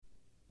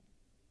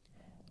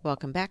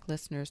Welcome back,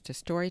 listeners, to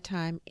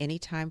Storytime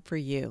Anytime for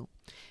You.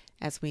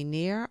 As we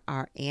near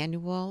our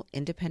annual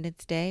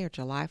Independence Day or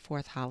July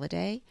 4th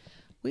holiday,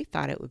 we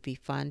thought it would be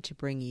fun to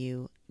bring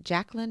you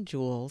Jacqueline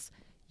Jules'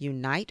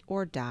 Unite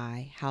or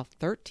Die, How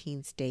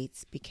 13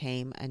 States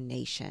Became a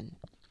Nation.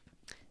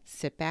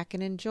 Sit back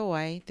and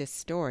enjoy this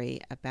story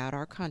about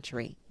our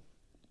country.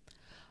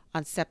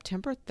 On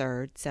September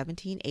 3rd,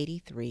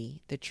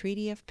 1783, the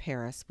Treaty of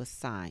Paris was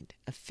signed,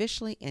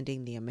 officially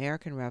ending the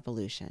American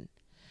Revolution.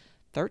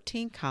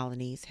 13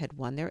 colonies had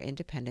won their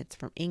independence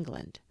from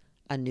England.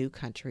 A new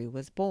country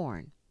was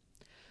born.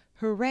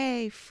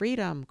 "Hooray,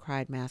 freedom!"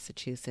 cried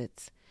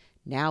Massachusetts.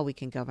 "Now we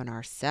can govern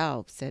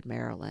ourselves," said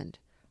Maryland.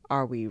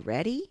 "Are we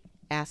ready?"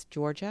 asked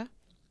Georgia.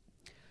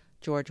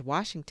 George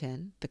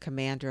Washington, the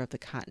commander of the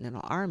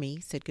Continental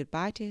Army, said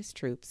goodbye to his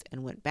troops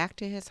and went back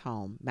to his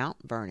home,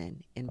 Mount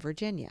Vernon, in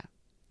Virginia.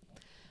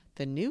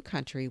 The new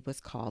country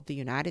was called the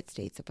United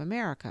States of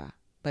America,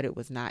 but it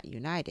was not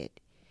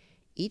united.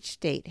 Each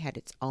state had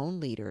its own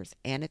leaders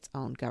and its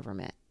own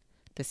government.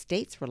 The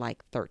states were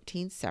like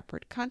 13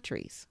 separate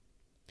countries.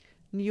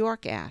 New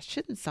York asked,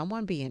 "Shouldn't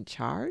someone be in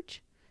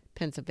charge?"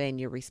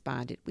 Pennsylvania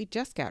responded, "We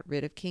just got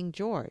rid of King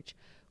George.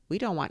 We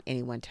don't want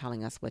anyone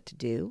telling us what to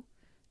do."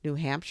 New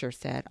Hampshire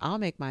said, "I'll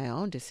make my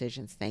own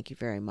decisions, thank you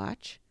very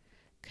much."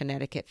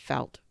 Connecticut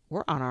felt,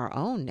 "We're on our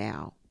own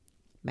now."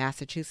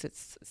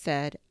 Massachusetts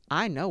said,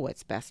 "I know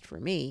what's best for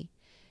me."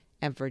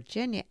 And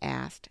Virginia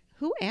asked,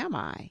 "Who am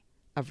I?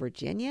 A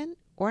Virginian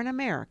or an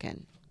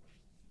American?"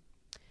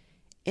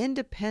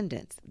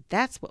 "Independence,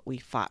 that's what we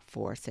fought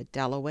for," said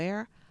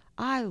Delaware.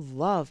 "I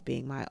love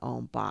being my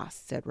own boss,"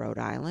 said Rhode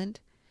Island.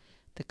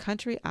 The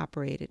country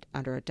operated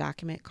under a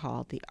document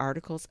called the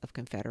Articles of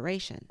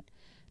Confederation.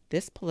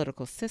 This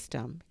political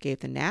system gave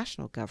the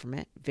national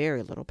government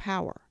very little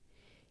power.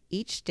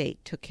 Each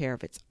state took care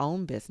of its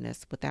own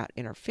business without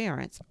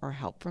interference or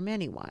help from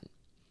anyone.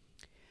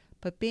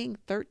 But being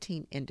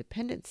 13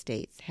 independent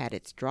states had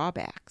its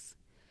drawbacks.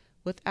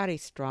 Without a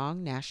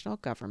strong national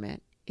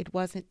government, it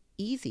wasn't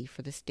easy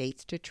for the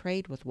states to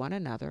trade with one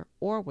another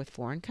or with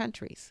foreign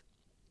countries.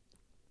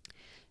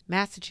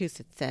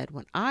 Massachusetts said,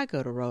 "When I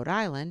go to Rhode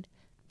Island,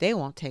 they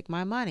won't take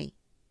my money."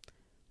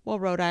 Well,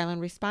 Rhode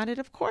Island responded,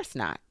 "Of course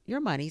not.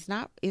 Your money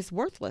is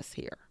worthless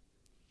here."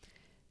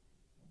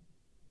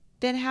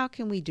 "Then how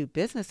can we do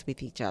business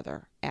with each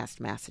other?" asked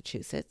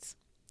Massachusetts.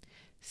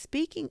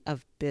 "Speaking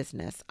of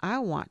business, I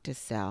want to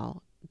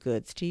sell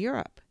goods to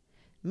Europe."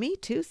 "Me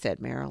too," said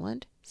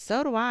Maryland.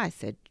 "So do I,"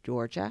 said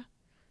Georgia.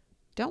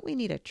 "Don't we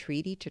need a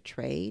treaty to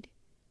trade?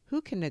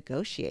 Who can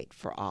negotiate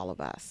for all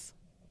of us?"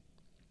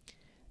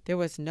 There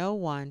was no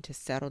one to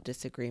settle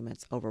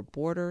disagreements over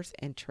borders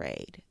and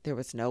trade. There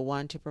was no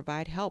one to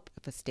provide help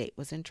if a state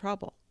was in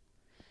trouble.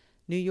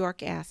 New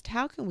York asked,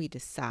 "How can we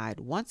decide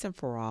once and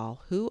for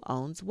all who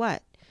owns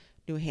what?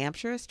 New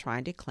Hampshire is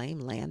trying to claim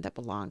land that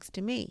belongs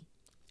to me."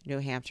 New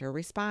Hampshire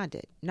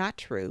responded, "Not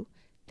true.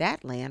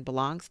 That land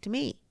belongs to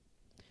me."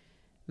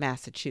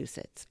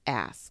 Massachusetts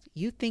asked,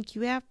 "You think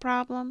you have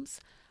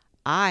problems?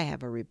 I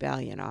have a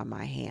rebellion on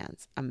my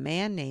hands. A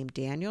man named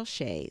Daniel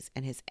Shays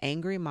and his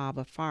angry mob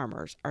of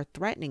farmers are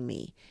threatening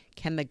me.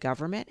 Can the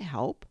government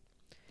help?"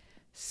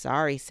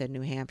 "Sorry," said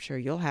New Hampshire,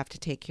 "you'll have to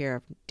take care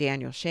of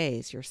Daniel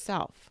Shays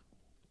yourself."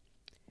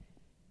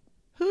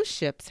 "Whose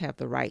ships have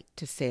the right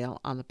to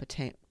sail on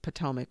the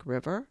Potomac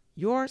River,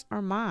 yours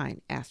or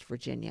mine?" asked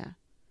Virginia.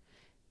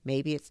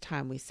 "Maybe it's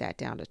time we sat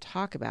down to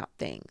talk about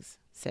things,"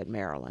 said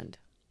Maryland.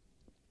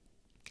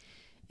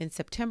 In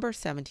September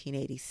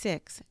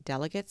 1786,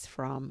 delegates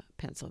from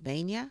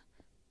Pennsylvania,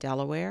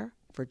 Delaware,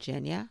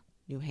 Virginia,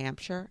 New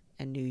Hampshire,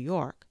 and New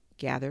York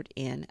gathered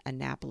in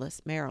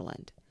Annapolis,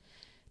 Maryland.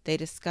 They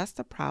discussed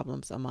the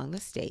problems among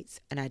the states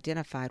and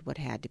identified what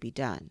had to be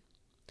done.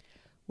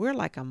 "We're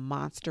like a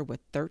monster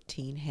with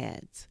 13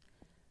 heads."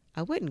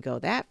 "I wouldn't go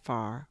that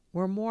far.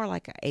 We're more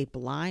like a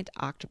blind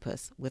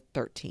octopus with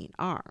 13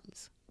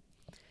 arms."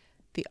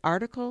 The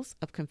Articles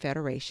of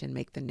Confederation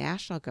make the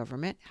national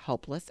government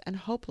helpless and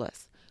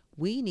hopeless.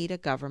 We need a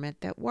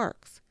government that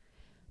works.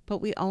 "But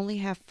we only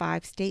have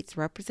 5 states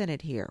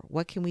represented here.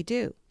 What can we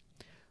do?"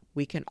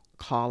 "We can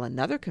call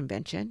another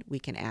convention. We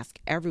can ask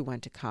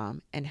everyone to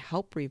come and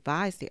help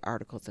revise the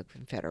Articles of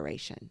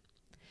Confederation."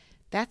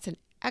 "That's an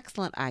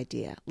excellent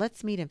idea.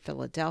 Let's meet in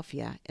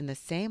Philadelphia in the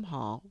same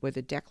hall where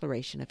the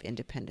Declaration of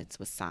Independence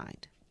was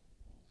signed."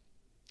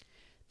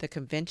 The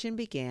convention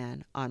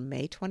began on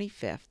May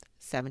 25th,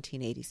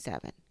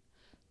 1787.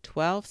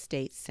 12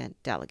 states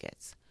sent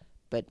delegates.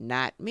 "But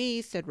not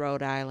me," said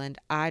Rhode Island.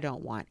 "I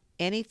don't want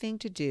anything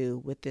to do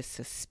with this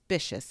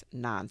suspicious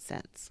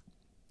nonsense."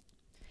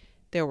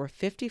 There were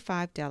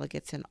 55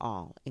 delegates in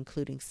all,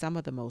 including some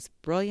of the most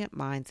brilliant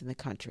minds in the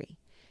country: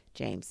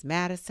 James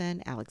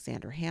Madison,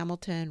 Alexander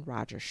Hamilton,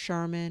 Roger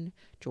Sherman,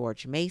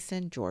 George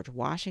Mason, George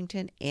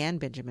Washington, and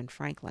Benjamin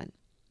Franklin.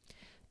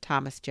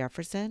 Thomas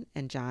Jefferson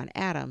and John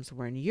Adams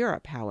were in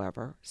Europe,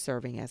 however,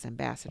 serving as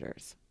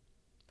ambassadors.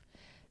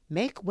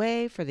 "Make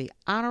way for the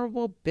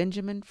Honorable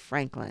Benjamin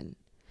Franklin,"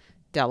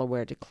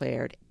 Delaware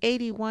declared,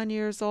 81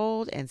 years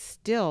old and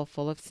still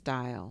full of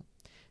style.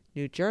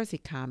 New Jersey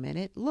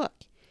commented,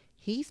 "Look,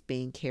 he's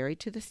being carried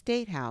to the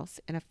State House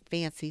in a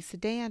fancy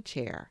sedan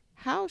chair.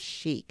 How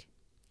chic."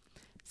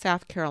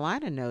 South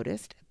Carolina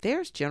noticed,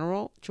 "There's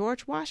General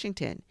George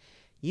Washington.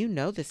 You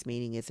know this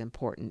meeting is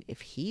important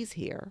if he's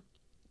here."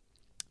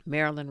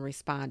 Maryland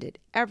responded,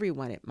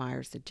 "Everyone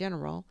admires the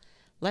general.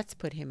 Let's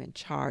put him in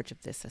charge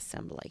of this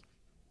assembly."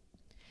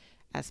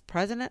 As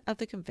president of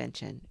the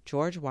convention,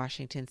 George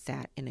Washington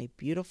sat in a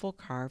beautiful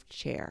carved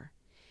chair.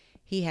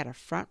 He had a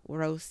front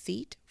row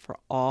seat for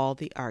all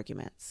the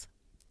arguments.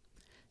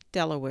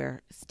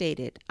 Delaware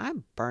stated,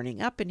 "I'm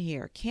burning up in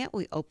here. Can't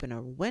we open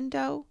a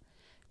window?"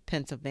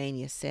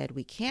 Pennsylvania said,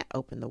 "We can't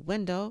open the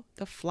window.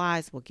 The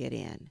flies will get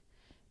in."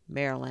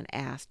 Maryland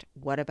asked,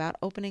 "What about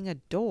opening a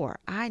door?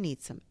 I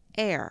need some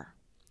air."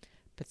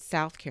 But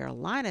South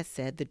Carolina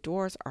said, "The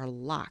doors are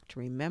locked.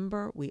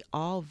 Remember, we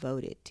all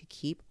voted to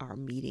keep our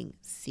meeting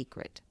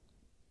secret."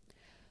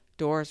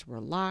 Doors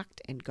were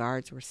locked and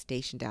guards were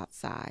stationed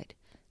outside.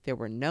 There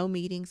were no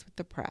meetings with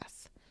the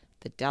press.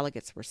 The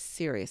delegates were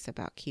serious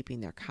about keeping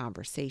their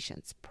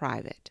conversations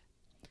private.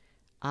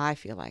 "I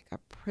feel like a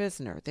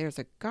prisoner. There's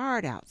a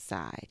guard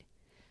outside."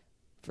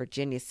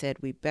 Virginia said,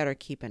 "We better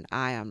keep an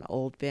eye on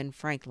old Ben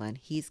Franklin.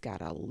 He's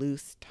got a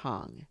loose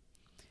tongue."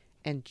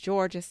 And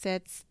Georgia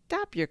said,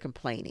 "Stop your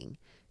complaining.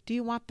 Do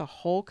you want the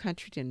whole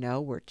country to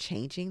know we're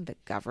changing the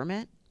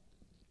government?"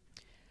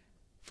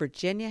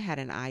 Virginia had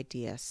an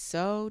idea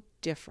so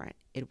different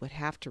it would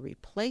have to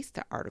replace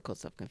the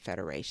Articles of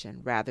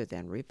Confederation rather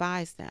than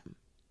revise them.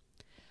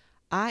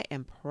 "I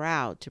am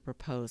proud to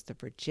propose the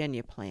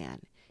Virginia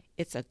Plan.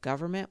 It's a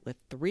government with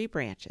 3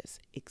 branches: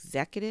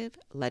 executive,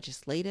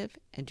 legislative,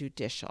 and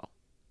judicial."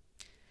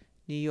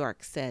 New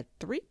York said,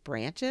 "3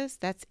 branches?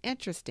 That's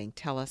interesting.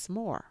 Tell us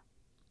more."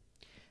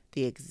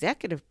 "The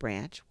executive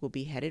branch will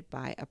be headed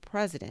by a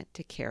president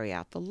to carry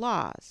out the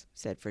laws,"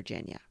 said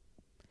Virginia.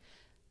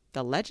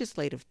 "The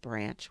legislative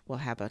branch will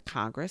have a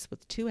Congress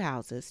with 2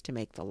 houses to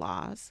make the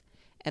laws,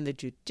 and the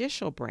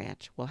judicial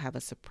branch will have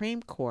a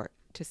Supreme Court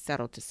to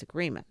settle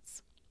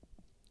disagreements."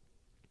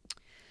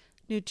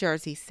 New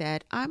Jersey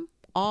said, "I'm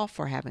all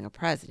for having a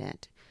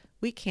president.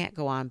 We can't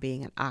go on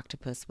being an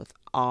octopus with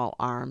all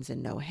arms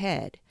and no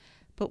head.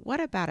 But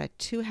what about a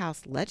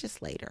 2-house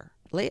legislature?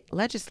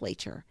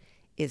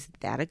 Is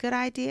that a good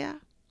idea?"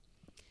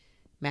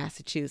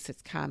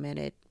 Massachusetts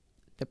commented,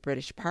 "The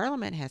British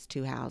Parliament has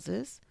 2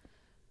 houses.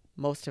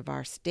 Most of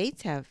our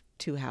states have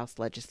 2-house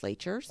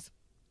legislatures."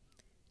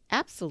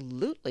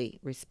 "Absolutely,"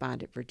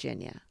 responded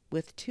Virginia.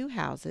 "With 2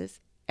 houses,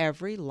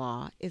 every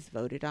law is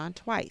voted on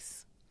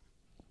twice."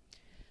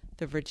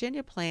 The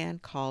Virginia plan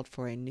called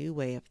for a new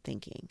way of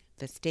thinking.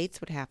 The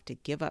states would have to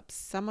give up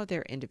some of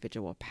their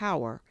individual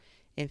power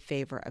in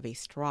favor of a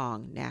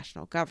strong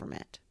national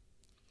government.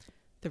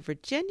 The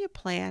Virginia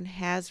plan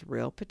has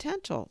real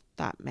potential,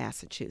 thought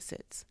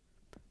Massachusetts.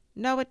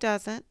 No, it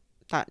doesn't,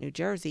 thought New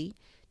Jersey.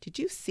 Did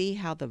you see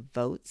how the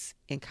votes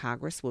in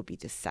Congress will be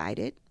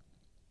decided?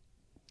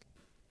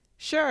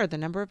 Sure, the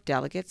number of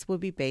delegates will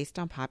be based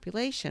on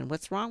population.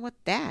 What's wrong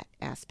with that?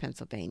 Asked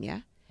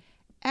Pennsylvania.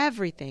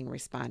 Everything,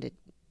 responded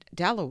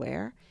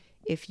Delaware.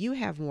 If you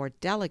have more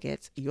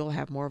delegates, you'll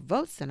have more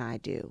votes than I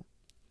do.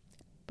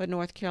 But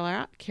North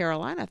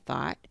Carolina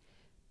thought,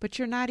 but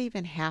you're not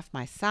even half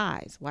my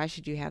size. Why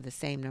should you have the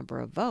same number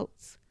of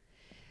votes?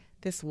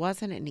 This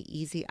wasn't an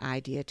easy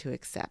idea to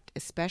accept,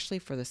 especially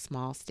for the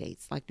small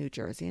states like New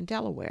Jersey and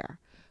Delaware,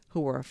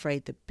 who were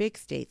afraid the big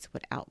states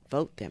would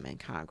outvote them in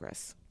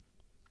Congress.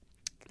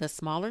 The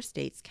smaller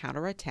states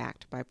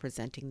counterattacked by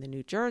presenting the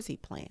New Jersey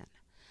plan.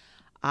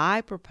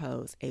 I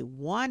propose a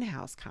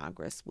one-house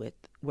Congress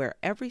where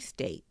every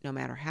state, no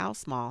matter how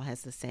small,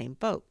 has the same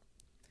vote.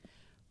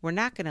 We're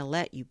not going to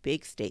let you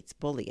big states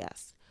bully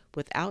us.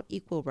 Without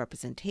equal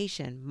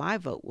representation, my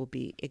vote will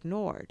be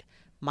ignored.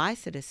 My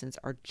citizens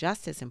are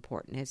just as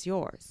important as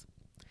yours.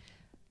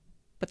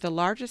 But the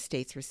larger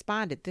states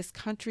responded, this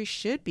country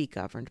should be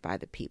governed by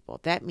the people.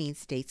 That means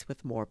states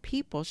with more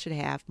people should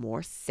have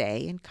more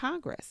say in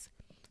Congress.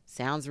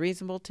 Sounds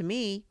reasonable to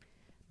me.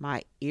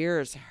 My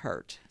ears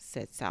hurt,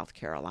 said South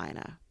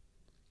Carolina.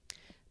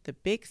 The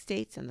big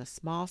states and the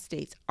small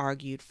states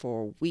argued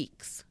for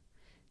weeks.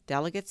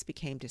 Delegates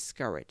became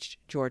discouraged.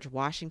 George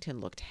Washington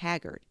looked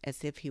haggard,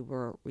 as if he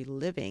were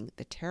reliving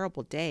the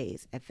terrible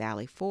days at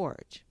Valley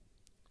Forge.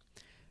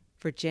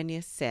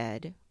 Virginia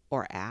said,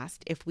 or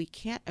asked, if we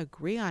can't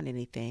agree on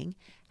anything,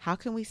 how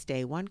can we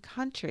stay one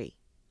country?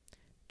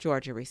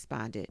 Georgia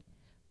responded,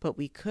 but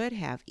we could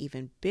have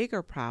even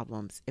bigger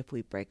problems if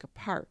we break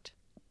apart.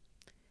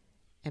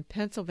 And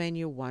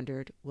Pennsylvania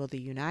wondered, will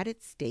the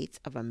United States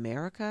of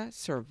America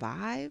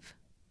survive?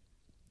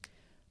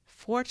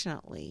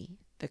 Fortunately,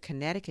 the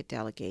Connecticut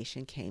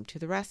delegation came to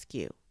the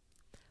rescue.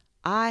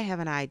 I have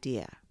an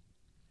idea.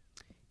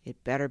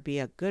 It better be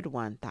a good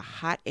one. The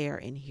hot air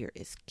in here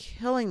is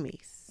killing me,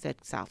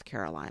 said South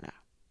Carolina.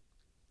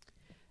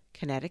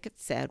 Connecticut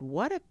said,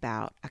 what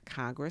about a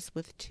Congress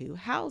with 2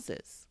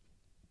 houses?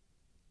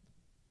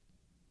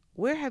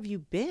 Where have you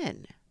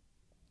been?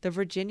 The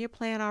Virginia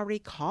plan already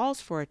calls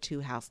for a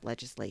 2-house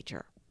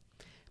legislature.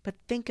 But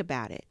think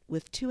about it.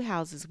 With two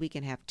houses, we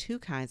can have two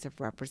kinds of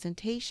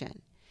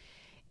representation.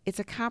 It's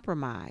a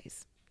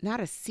compromise, not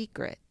a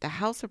secret. The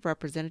House of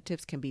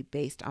Representatives can be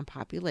based on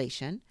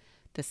population.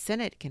 The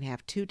Senate can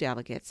have two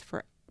delegates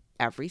for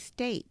every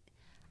state.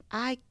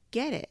 I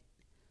get it.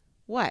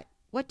 What?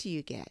 What do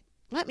you get?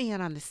 Let me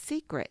in on the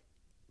secret.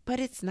 But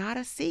it's not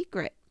a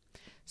secret.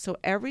 So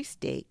every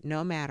state,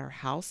 no matter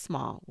how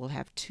small, will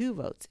have two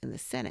votes in the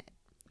Senate.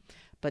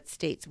 But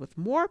states with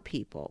more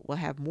people will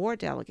have more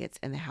delegates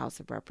in the House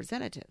of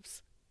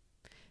Representatives.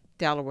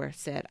 Delaware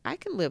said, I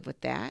can live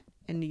with that.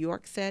 And New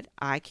York said,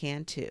 I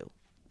can too.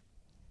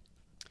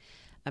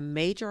 A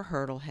major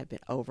hurdle had been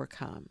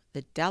overcome.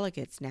 The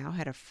delegates now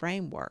had a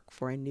framework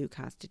for a new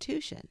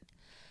constitution.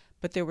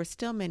 But there were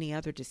still many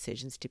other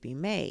decisions to be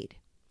made.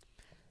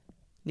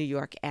 New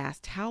York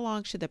asked, how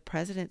long should the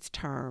president's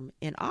term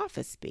in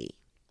office be?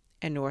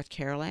 And North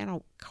Carolina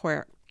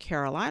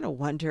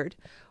wondered,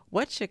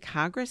 what should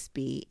Congress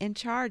be in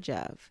charge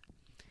of?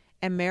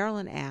 And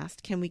Maryland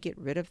asked, can we get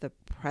rid of the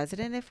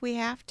president if we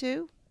have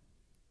to?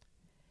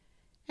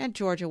 And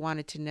Georgia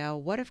wanted to know,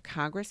 what if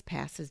Congress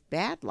passes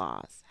bad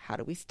laws? How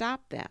do we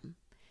stop them?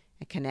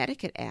 And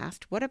Connecticut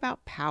asked, what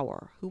about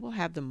power? Who will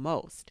have the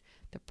most?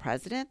 The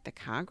president, the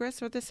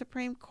Congress, or the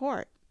Supreme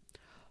Court?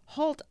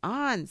 Hold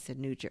on, said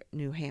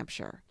New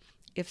Hampshire.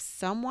 If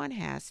someone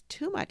has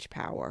too much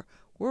power,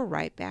 we're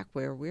right back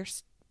where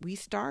we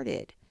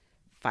started,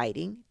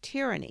 fighting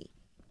tyranny.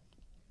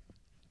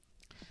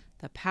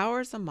 The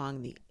powers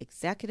among the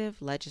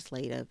executive,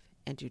 legislative,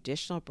 and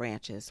judicial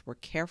branches were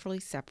carefully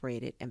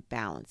separated and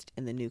balanced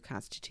in the new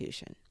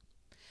Constitution.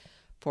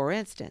 For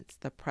instance,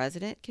 the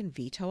president can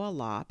veto a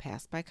law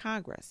passed by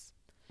Congress.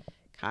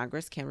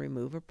 Congress can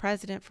remove a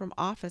president from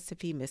office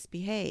if he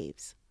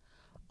misbehaves.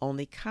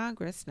 Only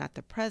Congress, not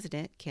the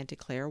president, can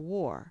declare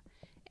war,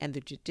 and the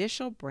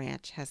judicial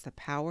branch has the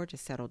power to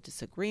settle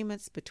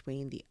disagreements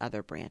between the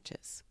other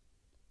branches.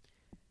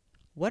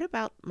 What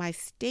about my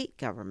state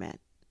government?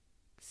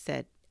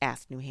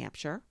 asked New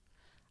Hampshire.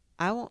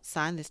 I won't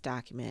sign this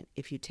document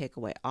if you take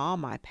away all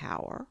my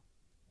power.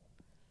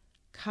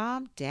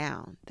 Calm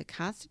down. The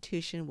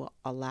Constitution will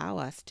allow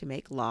us to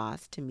make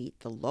laws to meet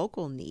the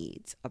local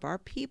needs of our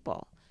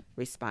people,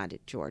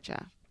 responded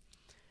Georgia.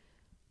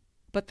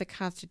 But the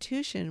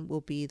Constitution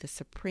will be the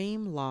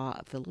supreme law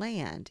of the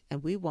land,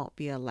 and we won't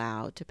be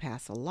allowed to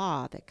pass a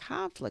law that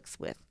conflicts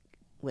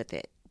with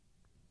it,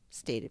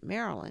 stated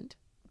Maryland.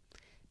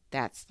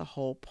 That's the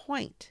whole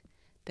point.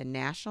 The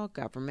national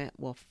government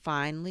will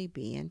finally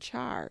be in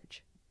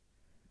charge.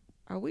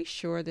 Are we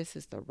sure this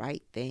is the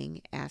right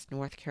thing? Asked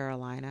North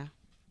Carolina.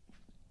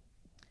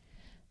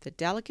 The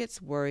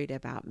delegates worried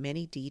about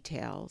many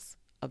details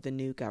of the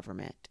new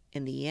government.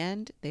 In the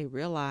end, they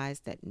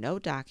realized that no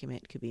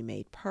document could be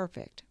made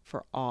perfect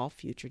for all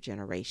future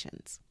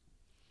generations.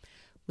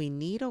 We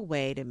need a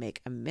way to make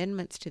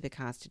amendments to the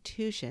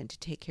Constitution to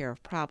take care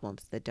of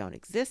problems that don't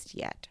exist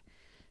yet,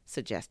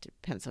 suggested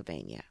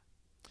Pennsylvania.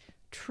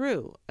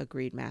 True,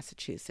 agreed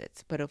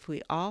Massachusetts, but if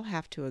we all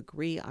have to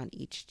agree on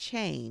each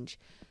change,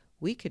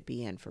 we could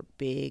be in for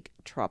big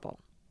trouble.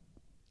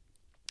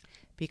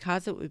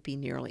 Because it would be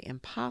nearly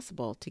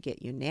impossible to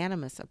get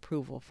unanimous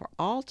approval for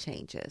all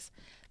changes,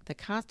 the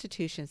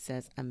Constitution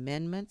says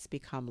amendments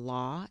become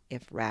law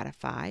if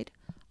ratified,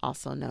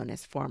 also known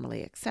as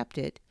formally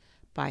accepted,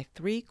 by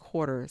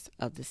 3/4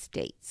 of the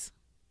states.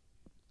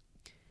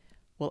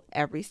 Will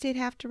every state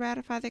have to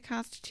ratify the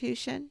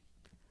Constitution?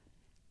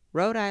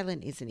 Rhode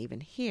Island isn't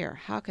even here.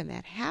 How can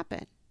that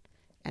happen?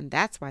 And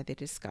that's why they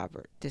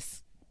determined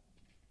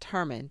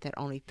that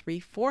only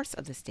 3/4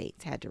 of the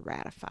states had to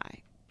ratify.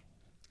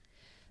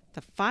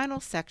 The final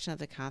section of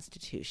the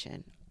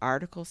Constitution,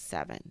 Article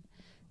 7,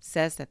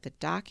 says that the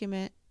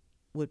document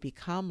would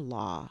become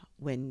law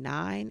when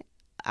 9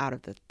 out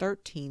of the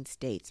 13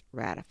 states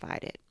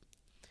ratified it.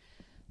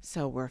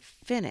 So we're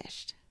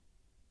finished.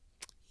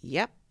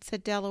 Yep,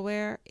 said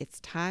Delaware. It's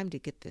time to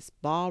get this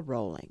ball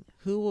rolling.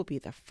 Who will be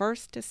the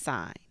first to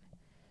sign?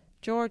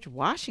 George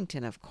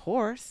Washington, of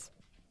course.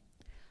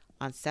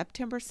 On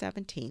September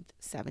 17,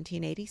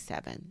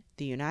 1787,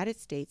 the United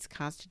States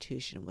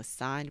Constitution was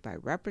signed by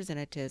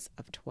representatives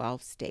of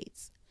 12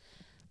 states.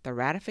 The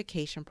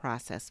ratification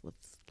process was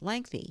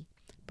lengthy,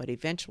 but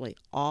eventually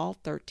all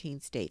 13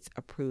 states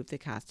approved the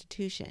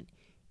Constitution,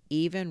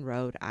 even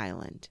Rhode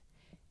Island.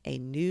 A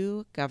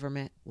new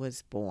government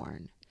was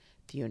born,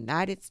 the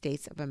United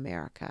States of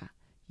America,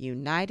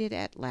 united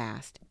at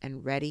last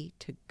and ready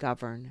to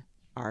govern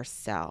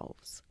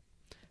ourselves.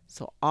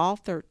 So all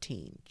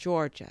 13,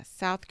 Georgia,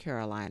 South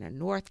Carolina,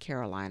 North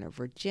Carolina,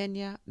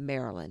 Virginia,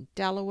 Maryland,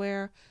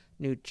 Delaware,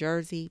 New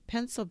Jersey,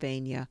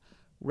 Pennsylvania,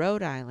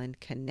 Rhode Island,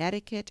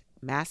 Connecticut,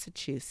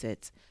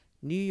 Massachusetts,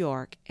 New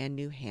York, and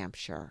New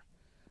Hampshire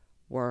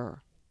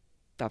were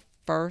the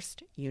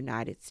first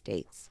United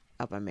States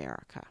of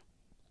America.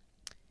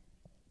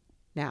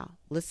 Now,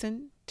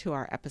 listen to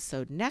our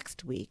episode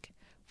next week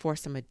for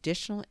some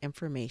additional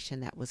information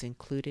that was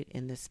included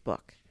in this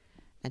book.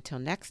 Until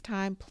next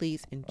time,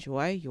 please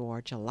enjoy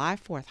your July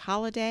 4th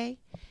holiday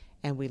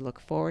and we look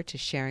forward to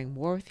sharing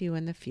more with you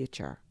in the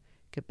future.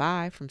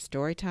 Goodbye from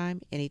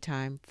Storytime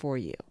Anytime for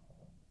you.